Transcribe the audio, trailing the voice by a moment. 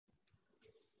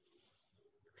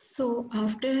So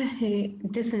after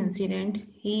this incident,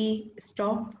 he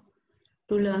stopped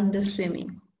to learn the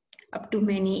swimming up to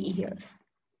many years.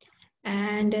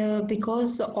 And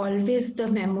because always the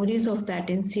memories of that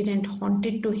incident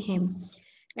haunted to him,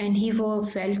 and he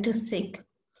felt sick,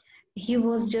 he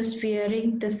was just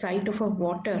fearing the sight of a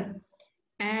water.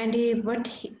 And but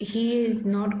he is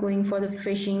not going for the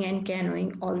fishing and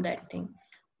canoeing, all that thing.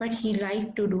 But he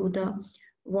liked to do the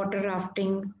water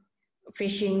rafting,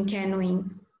 fishing,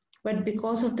 canoeing. But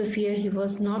because of the fear, he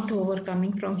was not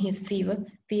overcoming from his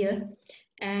fear,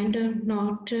 and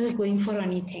not going for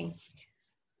anything.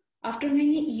 After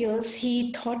many years,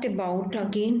 he thought about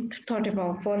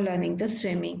for learning the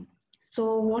swimming.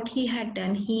 So what he had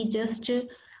done, he just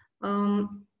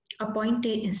um,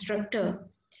 appointed instructor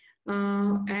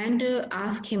and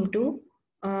asked him to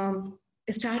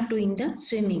start doing the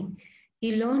swimming.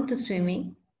 He learned the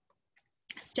swimming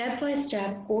step by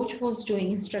step.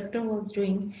 Instructor was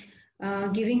doing,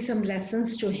 giving some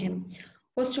lessons to him.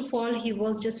 First of all, he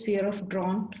was just fear of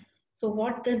drawn. So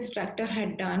what the instructor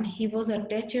had done, he was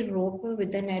attached a rope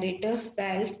with the narrator's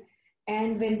belt,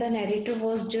 and when the narrator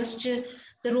was just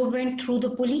the rope went through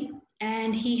the pulley,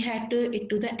 and he had to it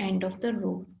to the end of the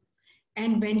rope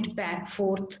and went back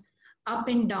forth up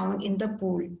and down in the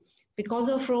pool. Because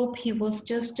of rope, he was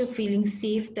just feeling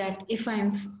safe that if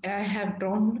I have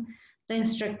drawn, the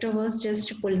instructor was just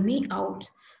to pull me out.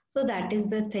 So that is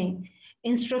the thing.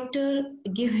 Instructor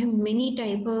give him many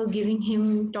type of giving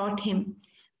him taught him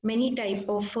many type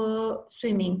of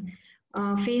swimming,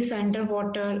 face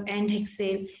underwater and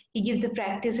exhale. He give the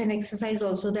practice and exercise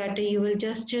also that you will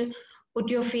just put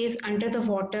your face under the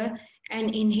water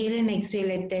and inhale and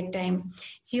exhale at that time.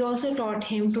 He also taught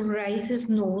him to raise his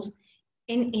nose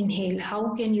and inhale.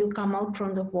 How can you come out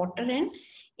from the water and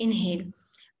inhale?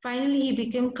 Finally, he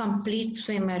became complete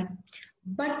swimmer.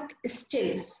 But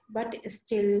still,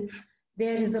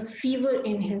 there is a fever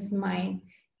in his mind.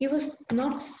 He was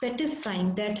not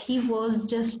satisfying that he was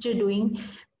just doing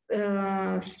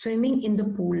swimming in the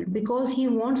pool because he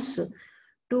wants to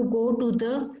go to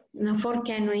the for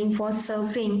canoeing, for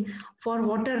surfing, for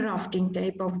water rafting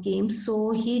type of games.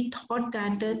 So he thought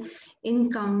that in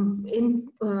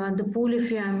the pool,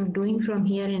 if I am doing from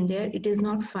here and there, it is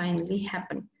not finally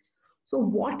happen. So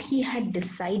what he had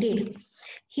decided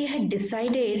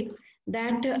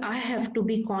that I have to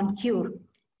be conquer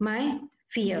my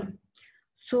fear.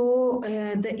 So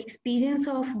the experience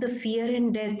of the fear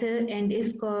and death and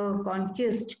his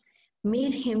conquest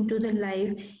made him to the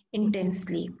life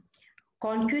intensely.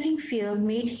 Conquering fear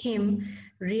made him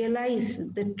realize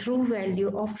the true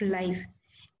value of life,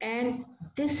 and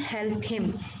this helped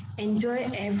him enjoy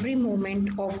every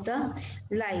moment of the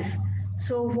life.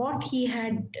 So what he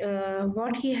had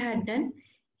done,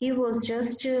 he was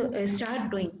just start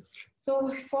doing.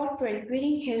 So for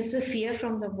conquering his fear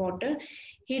from the water,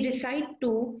 he decided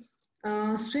to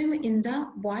swim in the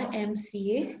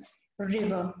YMCA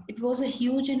river. It was a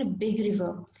huge and a big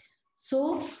river.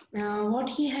 So what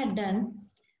he had done,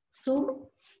 so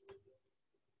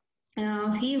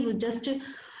he would just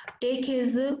take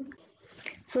his,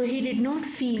 so he did not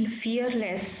feel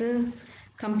fearless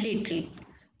completely.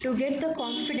 To get the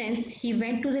confidence, he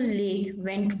went to the lake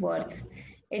Wentworth.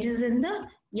 It is in the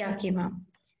Yakima.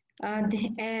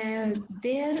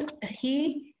 There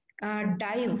he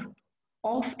dived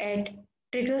off at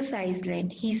Trigger's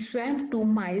Island. He swam 2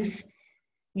 miles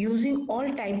using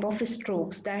all type of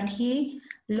strokes that he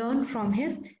learned from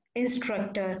his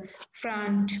instructor,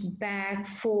 front, back,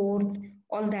 forth,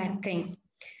 all that thing.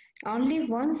 Only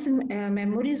once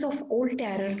memories of old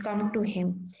terror come to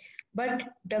him, but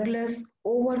Douglas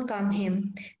overcome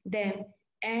him them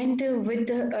and with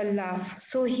a laugh.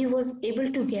 So he was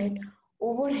able to get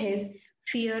over his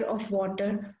fear of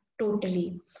water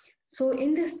totally. So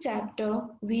in this chapter,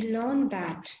 we learn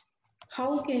that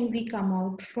how can we come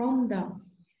out from the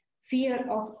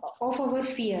of our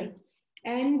fear,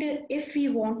 and if we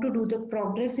want to do the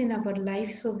progress in our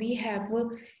life, so we have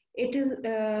it is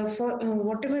for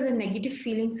whatever the negative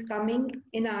feelings coming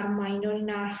in our mind or in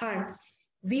our heart,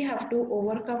 we have to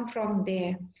overcome from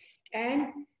there, and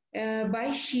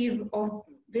by sheer of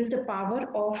will the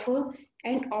power of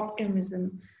and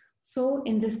optimism. So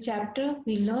in this chapter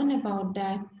we learn about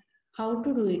that how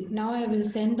to do it. Now I will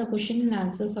send the question and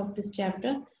answers of this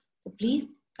chapter, so please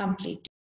complete.